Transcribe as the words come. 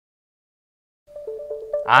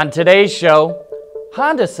On today's show,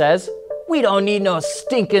 Honda says, we don't need no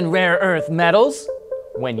stinking rare earth metals.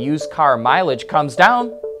 When used car mileage comes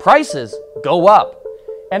down, prices go up.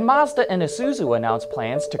 And Mazda and Isuzu announced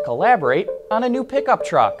plans to collaborate on a new pickup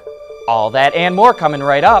truck. All that and more coming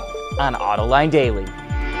right up on Autoline Daily.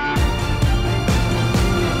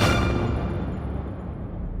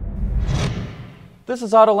 This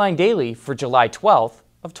is Autoline Daily for July 12th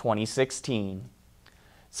of 2016.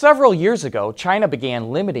 Several years ago, China began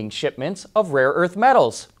limiting shipments of rare earth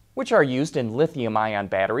metals, which are used in lithium-ion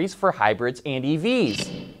batteries for hybrids and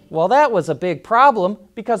EVs. Well, that was a big problem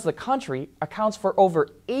because the country accounts for over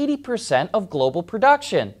 80% of global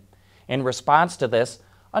production. In response to this,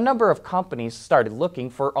 a number of companies started looking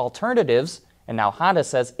for alternatives, and now Honda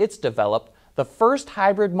says it's developed the first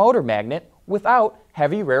hybrid motor magnet without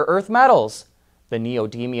heavy rare earth metals. The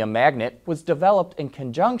neodymium magnet was developed in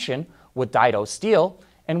conjunction with Daido Steel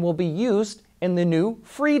and will be used in the new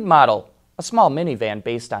Freed model, a small minivan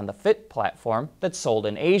based on the Fit platform that's sold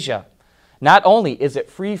in Asia. Not only is it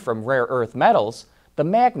free from rare earth metals, the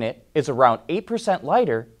magnet is around 8%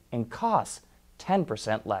 lighter and costs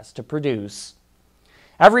 10% less to produce.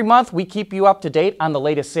 Every month we keep you up to date on the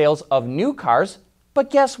latest sales of new cars,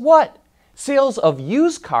 but guess what? Sales of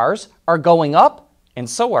used cars are going up, and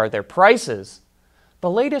so are their prices.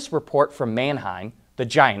 The latest report from Manheim, the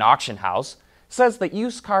giant auction house, says that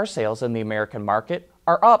used car sales in the American market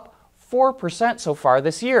are up 4% so far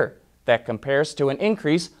this year. That compares to an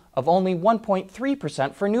increase of only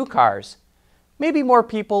 1.3% for new cars. Maybe more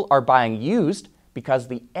people are buying used because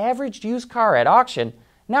the average used car at auction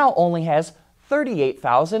now only has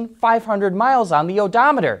 38,500 miles on the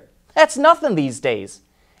odometer. That's nothing these days.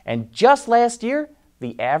 And just last year,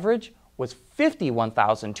 the average was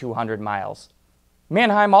 51,200 miles.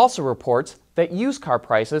 Manheim also reports that used car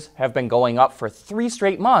prices have been going up for 3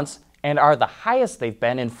 straight months and are the highest they've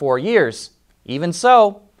been in 4 years. Even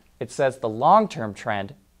so, it says the long-term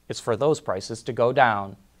trend is for those prices to go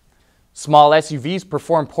down. Small SUVs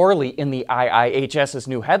perform poorly in the IIHS's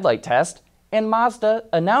new Headlight test, and Mazda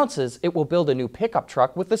announces it will build a new pickup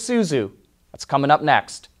truck with Isuzu. That's coming up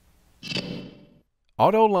next.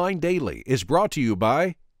 Autoline Daily is brought to you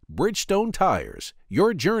by Bridgestone Tires,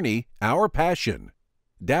 your journey, our passion.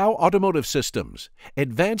 Dow Automotive Systems,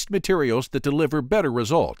 advanced materials that deliver better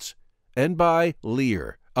results. And by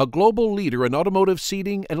Lear, a global leader in automotive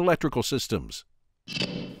seating and electrical systems.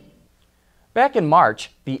 Back in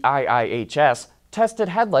March, the IIHS tested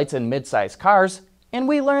headlights in midsize cars, and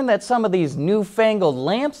we learned that some of these newfangled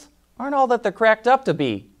lamps aren't all that they're cracked up to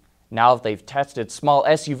be. Now they've tested small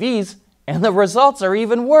SUVs, and the results are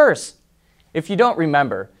even worse. If you don't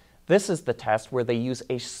remember, this is the test where they use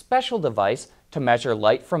a special device to measure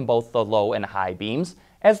light from both the low and high beams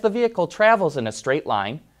as the vehicle travels in a straight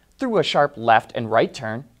line, through a sharp left and right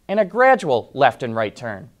turn, and a gradual left and right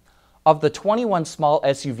turn. Of the 21 small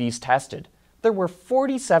SUVs tested, there were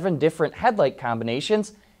 47 different headlight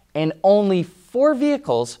combinations, and only 4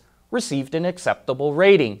 vehicles received an acceptable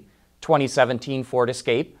rating: 2017 Ford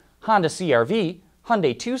Escape, Honda CR-V,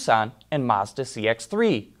 Hyundai Tucson, and Mazda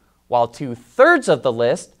CX-3, while 2/3 of the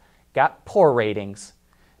list got poor ratings.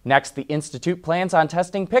 Next, the Institute plans on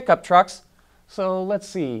testing pickup trucks, so let's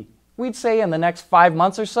see, we'd say in the next 5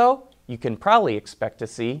 months or so, you can probably expect to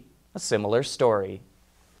see a similar story.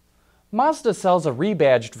 Mazda sells a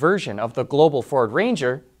rebadged version of the global Ford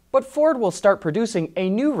Ranger, but Ford will start producing a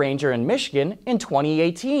new Ranger in Michigan in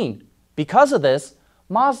 2018. Because of this,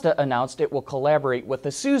 Mazda announced it will collaborate with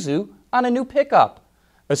Isuzu on a new pickup.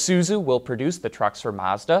 Isuzu will produce the trucks for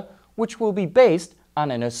Mazda, which will be based on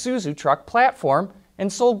an Isuzu truck platform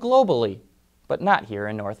and sold globally, but not here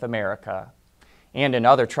in North America. And in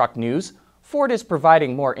other truck news, Ford is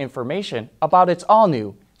providing more information about its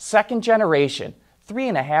all-new, second-generation,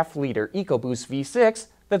 3.5-liter EcoBoost V6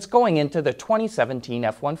 that's going into the 2017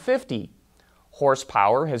 F-150.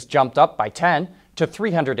 Horsepower has jumped up by 10 to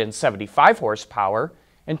 375 horsepower,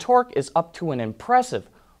 and torque is up to an impressive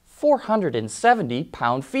 470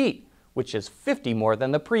 pound-feet, which is 50 more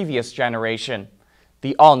than the previous generation.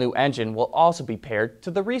 The all-new engine will also be paired to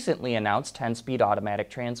the recently announced 10-speed automatic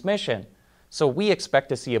transmission, so we expect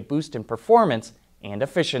to see a boost in performance and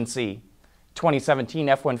efficiency. 2017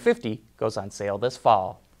 F-150 goes on sale this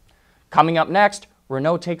fall. Coming up next,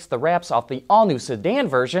 Renault takes the wraps off the all-new sedan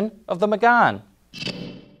version of the Megane.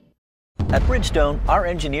 At Bridgestone, our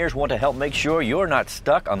engineers want to help make sure you're not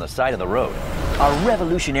stuck on the side of the road. Our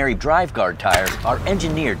revolutionary drive guard tires are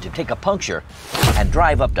engineered to take a puncture and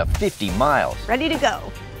drive up to 50 miles. Ready to go.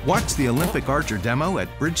 Watch the Olympic Archer demo at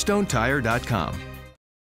BridgestoneTire.com.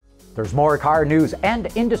 There's more car news and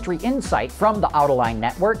industry insight from the Autoline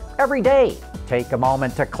Network every day. take a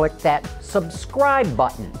moment to click that subscribe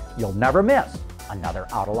button. You'll never miss another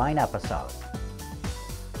Autoline episode.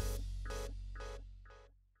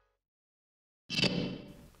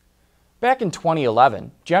 Back in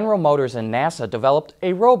 2011, General Motors and NASA developed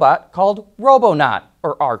a robot called RoboNaut,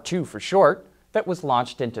 or R2 for short, that was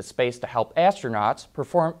launched into space to help astronauts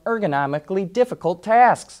perform ergonomically difficult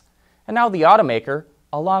tasks. And now the automaker,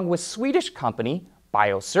 along with Swedish company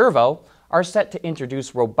Bioservo, are set to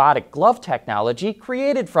introduce robotic glove technology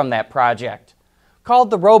created from that project. Called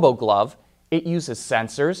the RoboGlove, it uses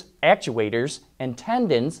sensors, actuators, and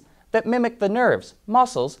tendons that mimic the nerves,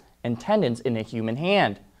 muscles, and tendons in a human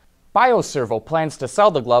hand. Bioservo plans to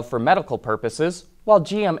sell the glove for medical purposes, while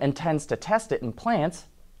GM intends to test it in plants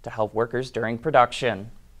to help workers during production.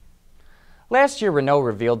 Last year, Renault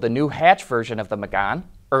revealed the new hatch version of the Megane.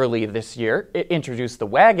 Early this year, it introduced the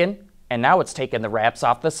wagon, and now it's taken the wraps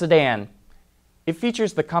off the sedan. It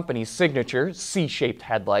features the company's signature C-shaped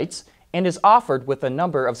headlights and is offered with a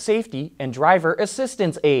number of safety and driver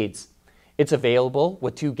assistance aids. It's available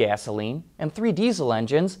with 2 gasoline and 3 diesel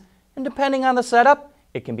engines, and depending on the setup,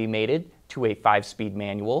 it can be mated to a 5-speed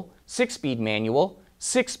manual, 6-speed manual,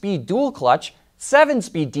 6-speed dual clutch,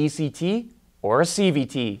 7-speed DCT, or a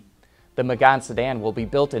CVT. The Megane sedan will be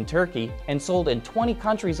built in Turkey and sold in 20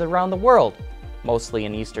 countries around the world, mostly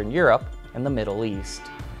in Eastern Europe and the Middle East.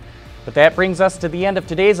 But that brings us to the end of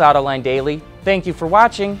today's Autoline Daily. Thank you for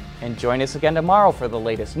watching, and join us again tomorrow for the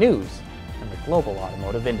latest news in the global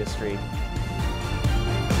automotive industry.